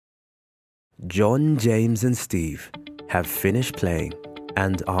John, James and Steve have finished playing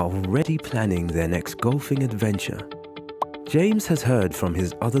and are already planning their next golfing adventure. James has heard from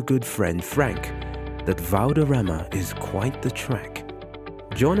his other good friend Frank that Valderrama is quite the track.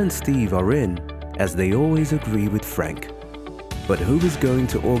 John and Steve are in, as they always agree with Frank. But who is going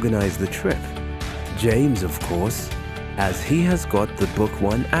to organize the trip? James, of course, as he has got the Book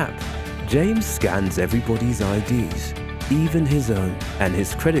One app. James scans everybody's IDs, even his own, and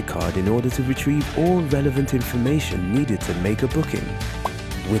his credit card in order to retrieve all relevant information needed to make a booking.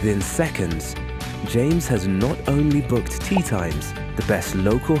 Within seconds, James has not only booked tee times, the best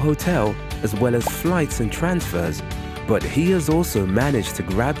local hotel, as well as flights and transfers, but he has also managed to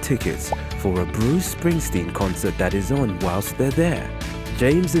grab tickets for a Bruce Springsteen concert that is on whilst they're there.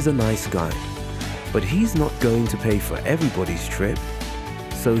 James is a nice guy, but he's not going to pay for everybody's trip,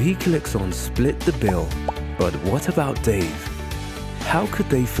 so he clicks on split the bill. But what about Dave? How could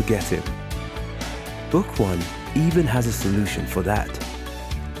they forget him? Book One even has a solution for that.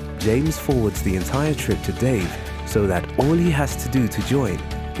 James forwards the entire trip to Dave so that all he has to do to join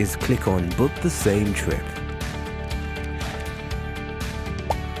is click on Book the Same Trip.